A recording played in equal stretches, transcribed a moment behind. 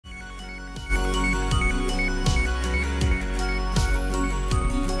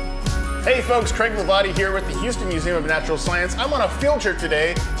Hey folks, Craig Lavati here with the Houston Museum of Natural Science. I'm on a field trip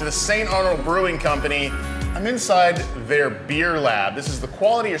today to the St. Arnold Brewing Company. I'm inside their beer lab. This is the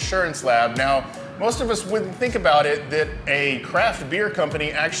quality assurance lab. Now, most of us wouldn't think about it that a craft beer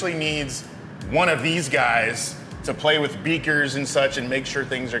company actually needs one of these guys to play with beakers and such and make sure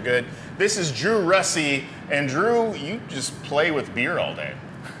things are good. This is Drew Russey, and Drew, you just play with beer all day.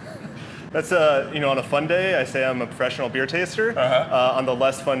 That's on a fun day, I say I'm a professional beer taster. On the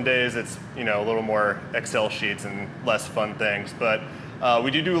less fun days, it's a little more Excel sheets and less fun things. But we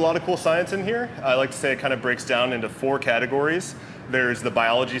do a lot of cool science in here. I like to say it kind of breaks down into 4 categories. There's the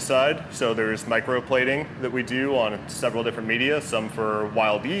biology side, so there's microplating that we do on several different media, some for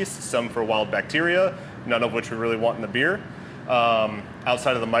wild yeast, some for wild bacteria, none of which we really want in the beer.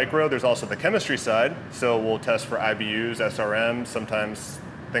 Outside of the micro, there's also the chemistry side, so we'll test for IBUs, SRMs, sometimes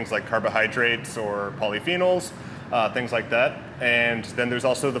things like carbohydrates or polyphenols, things like that. And then there's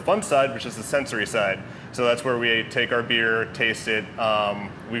also the fun side, which is the sensory side. So that's where we take our beer, taste it.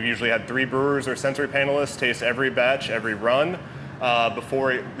 We've usually had 3 brewers or sensory panelists taste every batch, every run,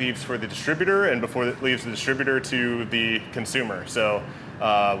 before it leaves for the distributor and before it leaves the distributor to the consumer. So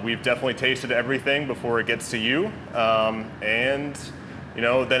we've definitely tasted everything before it gets to you. And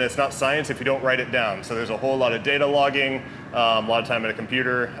then it's not science if you don't write it down. So there's a whole lot of data logging, a lot of time at a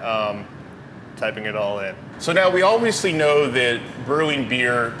computer, typing it all in. So now we obviously know that brewing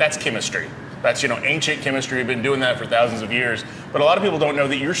beer, that's chemistry. That's ancient chemistry. We've been doing that for thousands of years. But a lot of people don't know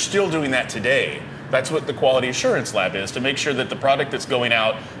that you're still doing that today. That's what the quality assurance lab is, to make sure that the product that's going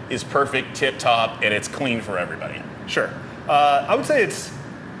out is perfect, tip-top, and it's clean for everybody. Sure. I would say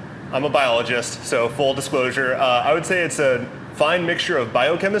I'm a biologist, so full disclosure. I would say it's a fine mixture of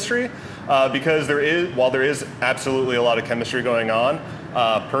biochemistry, because while there is absolutely a lot of chemistry going on,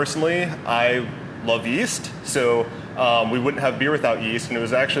 personally, I love yeast, so we wouldn't have beer without yeast, and it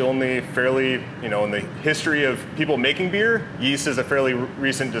was actually only fairly, in the history of people making beer, yeast is a fairly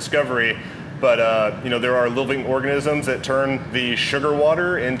recent discovery, but there are living organisms that turn the sugar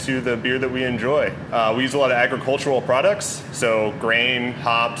water into the beer that we enjoy. We use a lot of agricultural products, so grain,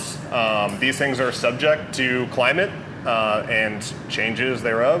 hops, these things are subject to climate and changes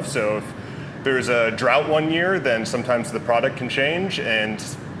thereof. So if there's a drought one year, then sometimes the product can change, and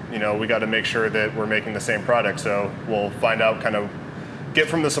we got to make sure that we're making the same product. So we'll find out, get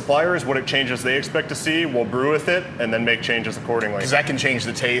from the suppliers what changes they expect to see, we'll brew with it, and then make changes accordingly. Because that can change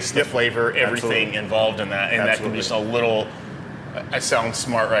the taste, the flavor, everything involved in that. And that can just a little, I sound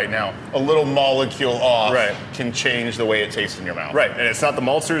smart right now, a little molecule off can change the way it tastes in your mouth. Right, and it's not the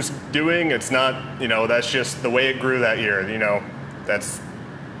maltster's doing, it's not, that's just the way it grew that year, that's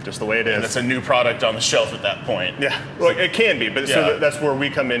just the way it is. And it's a new product on the shelf at that point. Yeah, well, it can be, but so that's where we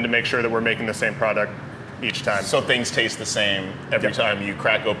come in to make sure that we're making the same product each time. So things taste the same every time you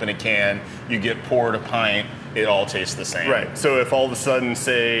crack open a can, you get poured a pint, it all tastes the same. Right, so if all of a sudden,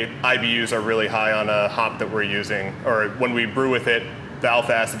 say, IBUs are really high on a hop that we're using, or when we brew with it, the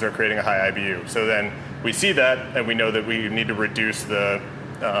alpha acids are creating a high IBU. So then we see that, and we know that we need to reduce the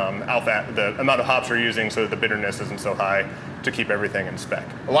the amount of hops we're using so that the bitterness isn't so high to keep everything in spec.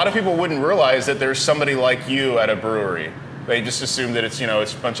 A lot of people wouldn't realize that there's somebody like you at a brewery. They just assume that it's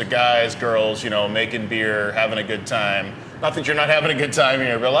it's a bunch of guys, girls, making beer, having a good time. Not that you're not having a good time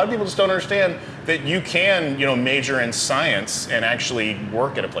here, but a lot of people just don't understand that you can, major in science and actually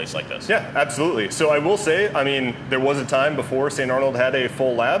work at a place like this. Yeah, absolutely. So I will say, there was a time before St. Arnold had a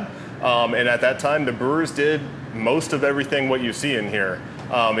full lab, and at that time the brewers did most of everything what you see in here.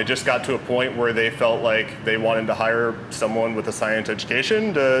 It just got to a point where they felt like they wanted to hire someone with a science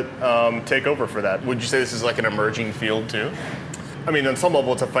education to take over for that. Would you say this is like an emerging field too? On some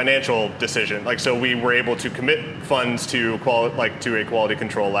level, it's a financial decision. So we were able to commit funds to a quality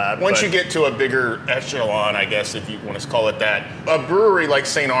control lab. Once you get to a bigger echelon, I guess, if you want to call it that, a brewery like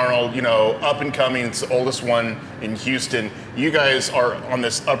St. Arnold, up and coming, it's the oldest one in Houston. You guys are on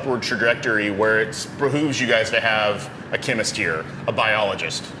this upward trajectory where it behooves you guys to have a chemist here, a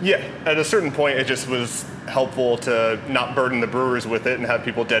biologist. Yeah, at a certain point, it just was helpful to not burden the brewers with it and have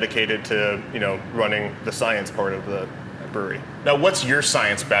people dedicated to, running the science part of the brewery. Now, what's your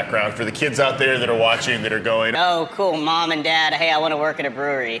science background for the kids out there that are watching, that are going, oh, cool, mom and dad, hey, I want to work at a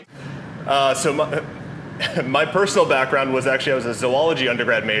brewery? My personal background was actually I was a zoology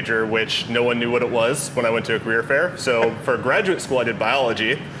undergrad major, which no one knew what it was when I went to a career fair. So for graduate school, I did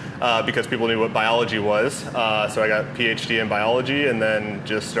biology because people knew what biology was. So I got a PhD in biology and then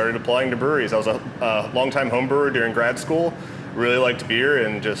just started applying to breweries. I was a longtime home brewer during grad school, really liked beer,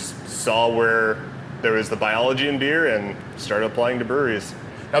 and just saw where there was the biology in beer and started applying to breweries.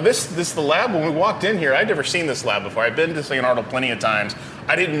 Now the lab, when we walked in here, I'd never seen this lab before. I've been to St. Arnold plenty of times.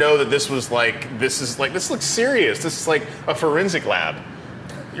 I didn't know that this looks serious. This is like a forensic lab.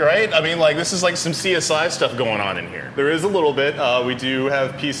 Right? I mean, like, this is like some CSI stuff going on in here. There is a little bit. We do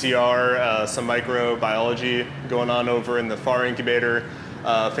have PCR, some microbiology going on over in the FAR incubator.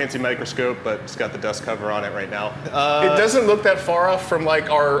 Fancy microscope, but it's got the dust cover on it right now. It doesn't look that far off from like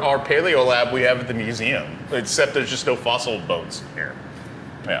our paleo lab we have at the museum, except there's just no fossil bones here.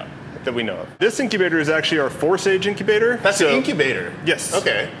 Yeah. That we know of. This incubator is actually our 4-stage incubator. That's an incubator? Yes.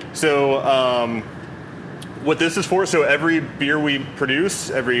 Okay. So what this is for, so every beer we produce,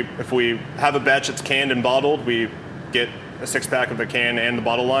 if we have a batch that's canned and bottled, we get a 6-pack of the can and the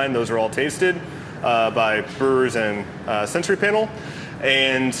bottle line. Those are all tasted by brewers and sensory panel.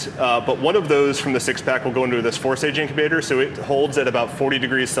 And but one of those from the 6-pack will go into this 4-stage incubator, so it holds at about 40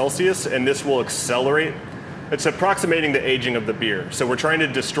 degrees Celsius, and this will accelerate. It's approximating the aging of the beer. So we're trying to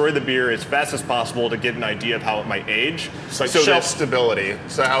destroy the beer as fast as possible to get an idea of how it might age. It's like shelf stability,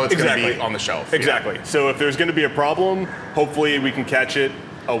 so how it's going to be on the shelf. Exactly. Yeah. So if there's going to be a problem, hopefully we can catch it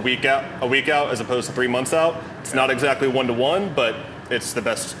a week out as opposed to 3 months out. It's not exactly 1-to-1, but it's the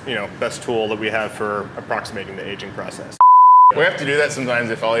best tool that we have for approximating the aging process. We have to do that sometimes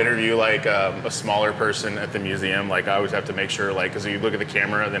if I'll interview like a smaller person at the museum. Like I always have to make sure, like, because you look at the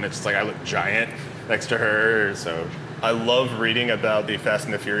camera, then it's like I look giant next to her. So I love reading about the Fast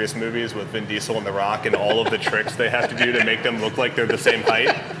and the Furious movies with Vin Diesel and The Rock and all of the tricks they have to do to make them look like they're the same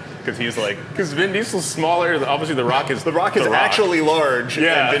height. Because Vin Diesel's smaller. Obviously, The Rock is actually large.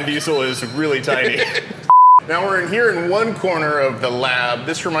 Yeah. And Vin Diesel is really tiny. Now we're here in one corner of the lab.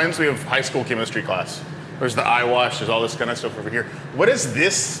 This reminds me of high school chemistry class. There's the eye wash, there's all this kind of stuff over here. What is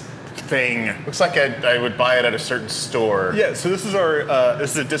this thing? Looks like I would buy it at a certain store. Yeah, so this is this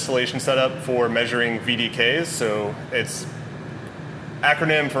is a distillation setup for measuring VDKs. So it's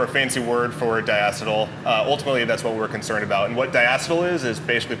acronym for a fancy word for diacetyl. Ultimately, that's what we're concerned about. And what diacetyl is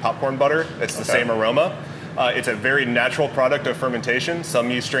basically popcorn butter. It's the same aroma. It's a very natural product of fermentation.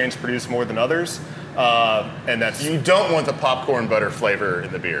 Some yeast strains produce more than others. And that's... You don't want the popcorn butter flavor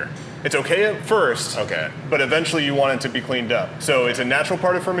in the beer. It's okay at first, but eventually you want it to be cleaned up. So it's a natural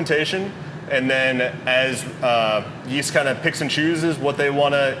part of fermentation, and then as yeast kind of picks and chooses what they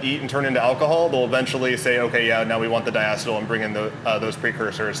want to eat and turn into alcohol, they'll eventually say, okay, yeah, now we want the diacetyl and bring in those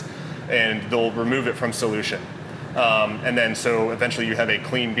precursors, and they'll remove it from solution. And then so eventually you have a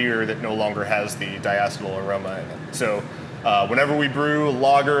clean beer that no longer has the diacetyl aroma in it. So whenever we brew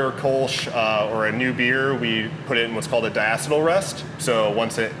lager, kolsch, or a new beer, we put it in what's called a diacetyl rest. So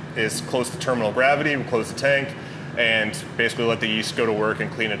once it is close to terminal gravity, we close the tank and basically let the yeast go to work and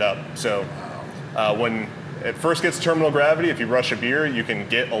clean it up. So when it first gets to terminal gravity, if you rush a beer, you can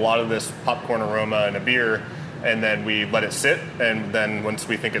get a lot of this popcorn aroma in a beer, and then we let it sit, and then once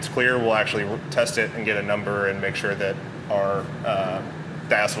we think it's clear, we'll actually test it and get a number and make sure that our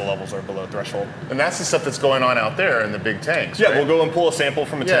diacetyl levels are below threshold. And that's the stuff that's going on out there in the big tanks, Yeah, right? We'll go and pull a sample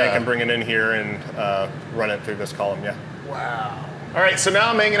from a tank and bring it in here and run it through this column, yeah. Wow. All right, so now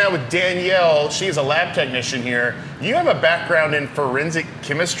I'm hanging out with Danielle. She's a lab technician here. You have a background in forensic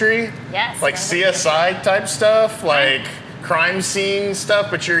chemistry? Yes. Like CSI type stuff, like crime scene stuff,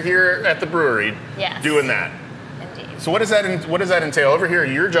 but you're here at the brewery doing that. Indeed. So what does that entail? Over here,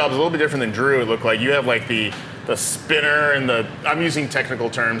 your job's a little bit different than Drew, it looked like. You have like the spinner and I'm using technical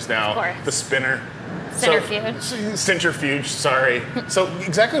terms now. Of course. The spinner. Centrifuge. Centrifuge, sorry. So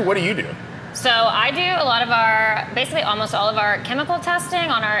exactly what do you do? So I do a lot of basically almost all of our chemical testing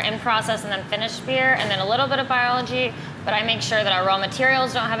on our in-process and then finished beer, and then a little bit of biology, but I make sure that our raw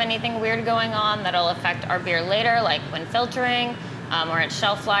materials don't have anything weird going on that'll affect our beer later, like when filtering or its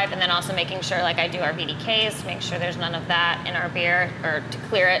shelf life, and then also making sure, like I do our VDKs to make sure there's none of that in our beer, or to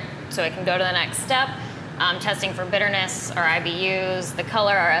clear it so it can go to the next step. Testing for bitterness, our IBUs, the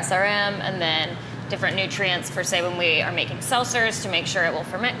color, our SRM, and then different nutrients for, say, when we are making seltzers to make sure it will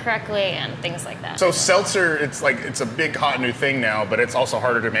ferment correctly and things like that. So seltzer, it's a big hot new thing now, but it's also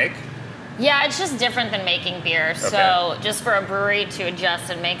harder to make? Yeah, it's just different than making beer. Okay. So just for a brewery to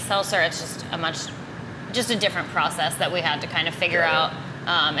adjust and make seltzer, it's just a different process that we had to kind of figure out.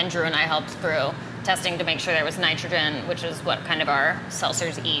 And Drew and I helped through testing to make sure there was nitrogen, which is what kind of our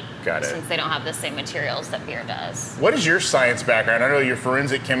seltzers eat. Got it. Since they don't have the same materials that beer does. What is your science background? I know you're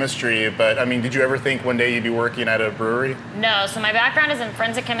forensic chemistry, but I mean, did you ever think one day you'd be working at a brewery? No, so my background is in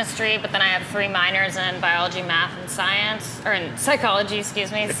forensic chemistry, but then I have 3 minors in biology, math, and science, or in psychology,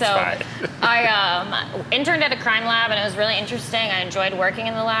 excuse me. So I interned at a crime lab, and it was really interesting. I enjoyed working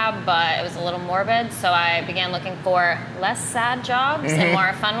in the lab, but it was a little morbid, so I began looking for less sad jobs and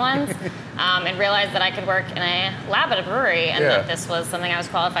more fun ones. and realized that I could work in a lab at a brewery and that this was something I was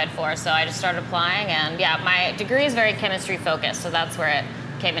qualified for. So I just started applying, and my degree is very chemistry focused, so that's where it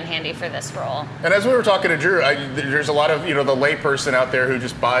came in handy for this role. And as we were talking to Drew, there's a lot of, the layperson out there who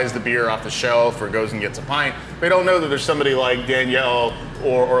just buys the beer off the shelf or goes and gets a pint. They don't know that there's somebody like Danielle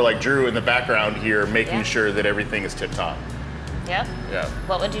or like Drew in the background here making sure that everything is tip top. Yep. Yeah.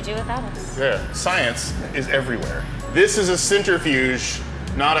 What would you do without us? Yeah. Science is everywhere. This is a centrifuge,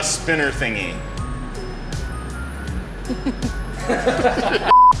 not a spinner thingy.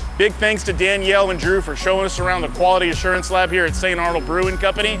 Big thanks to Danielle and Drew for showing us around the quality assurance lab here at St. Arnold Brewing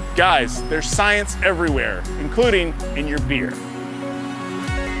Company. Guys, there's science everywhere, including in your beer.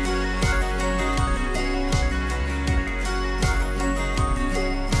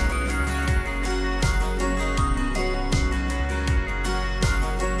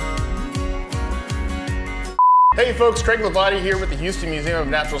 Hey folks, Craig Lavati here with the Houston Museum of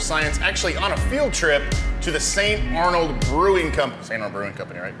Natural Science, actually on a field trip to the St. Arnold Brewing Company. St. Arnold Brewing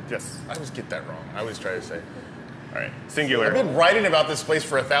Company, right? Yes. I always get that wrong. I always try to say. All right. Singular. I've been writing about this place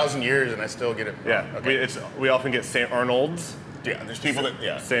for 1,000 years and I still get it wrong. Yeah, Okay. we often get St. Arnold's. Yeah, there's people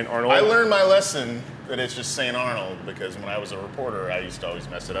that, St. Arnold. I learned my lesson that it's just St. Arnold because when I was a reporter, I used to always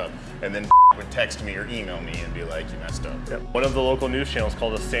mess it up. And then would text me or email me and be like, you messed up. Yep. One of the local news channels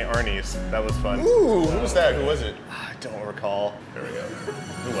called us St. Arnie's. That was fun. Ooh, who was that? Who was it? I don't recall. There we go.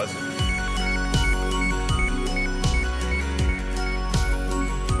 Who was it?